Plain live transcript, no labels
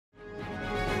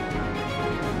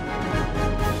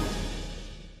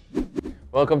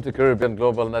Welcome to Caribbean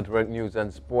Global Network News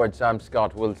and Sports. I'm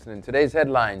Scott Wilson. In today's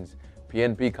headlines,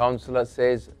 PNP Councillor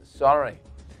says sorry.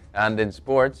 And in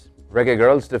sports, Reggae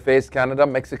Girlz to face Canada,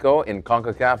 Mexico in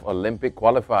Concacaf Olympic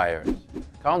qualifiers.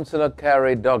 Councillor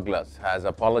Carrie Douglas has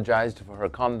apologized for her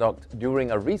conduct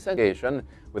during a recent occasion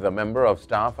with a member of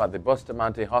staff at the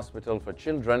Bustamante Hospital for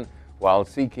Children while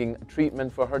seeking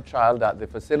treatment for her child at the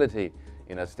facility.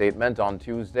 In a statement on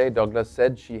Tuesday, Douglas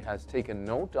said she has taken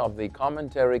note of the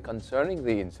commentary concerning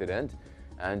the incident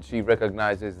and she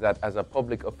recognizes that as a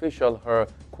public official, her,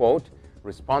 quote,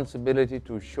 responsibility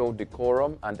to show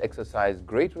decorum and exercise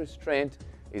great restraint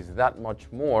is that much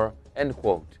more, end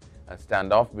quote. A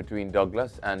standoff between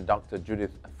Douglas and Dr.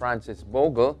 Judith Francis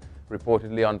Bogle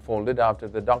reportedly unfolded after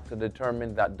the doctor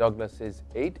determined that Douglas's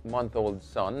 8-month-old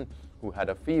son, who had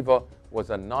a fever,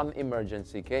 was a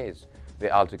non-emergency case. The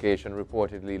altercation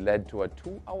reportedly led to a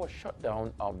 2-hour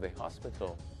shutdown of the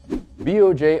hospital.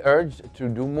 BOJ urged to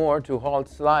do more to halt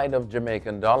slide of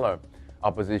Jamaican dollar.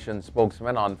 Opposition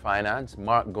spokesman on finance,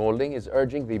 Mark Golding, is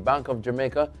urging the Bank of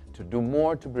Jamaica to do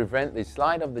more to prevent the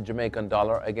slide of the Jamaican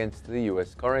dollar against the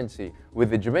U.S. currency. With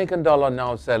the Jamaican dollar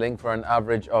now selling for an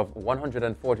average of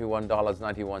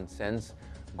 $141.91,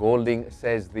 Golding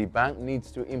says the bank needs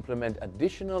to implement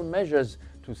additional measures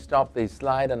to stop the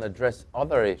slide and address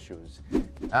other issues.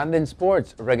 And in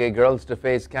sports, Reggae Girlz to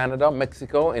face Canada,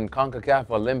 Mexico in Concacaf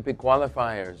Olympic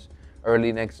qualifiers.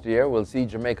 Early next year, we'll see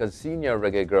Jamaica's senior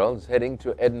Reggae Girlz heading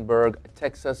to Edinburgh,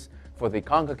 Texas for the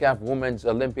Concacaf Women's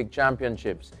Olympic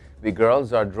Championships. The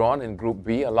girls are drawn in Group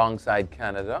B alongside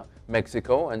Canada,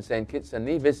 Mexico and St. Kitts and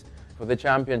Nevis for the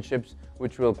championships,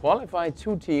 which will qualify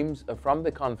 2 teams from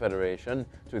the Confederation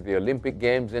to the Olympic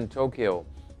Games in Tokyo.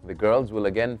 The girls will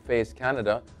again face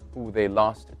Canada, who they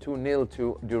lost 2-0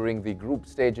 to during the group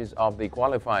stages of the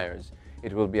qualifiers.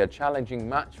 It will be a challenging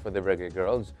match for the Reggae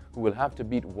Girlz, who will have to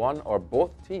beat one or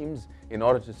both teams in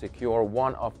order to secure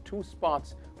one of 2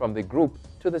 spots from the group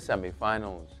to the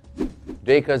semi-finals.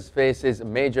 Dakers faces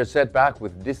major setback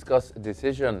with discus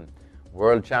decision.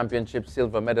 World Championship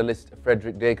silver medalist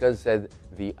Frederick Dakers said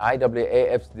the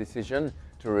IAAF's decision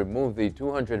to remove the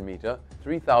 200-meter,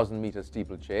 3,000-meter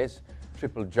steeplechase,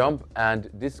 triple jump and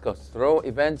discus throw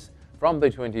events from the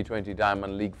 2020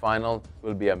 Diamond League final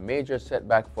will be a major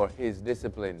setback for his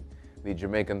discipline. The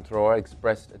Jamaican thrower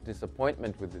expressed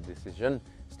disappointment with the decision,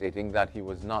 stating that he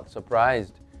was not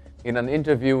surprised. In an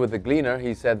interview with the Gleaner,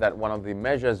 he said that one of the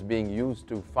measures being used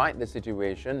to fight the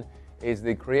situation is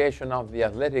the creation of the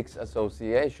Athletics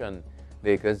Association.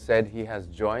 Dakers said he has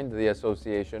joined the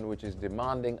association, which is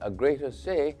demanding a greater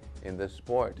say in the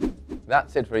sport.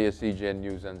 That's it for your CGN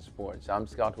News and Sports. I'm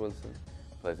Scott Wilson.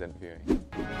 Pleasant viewing.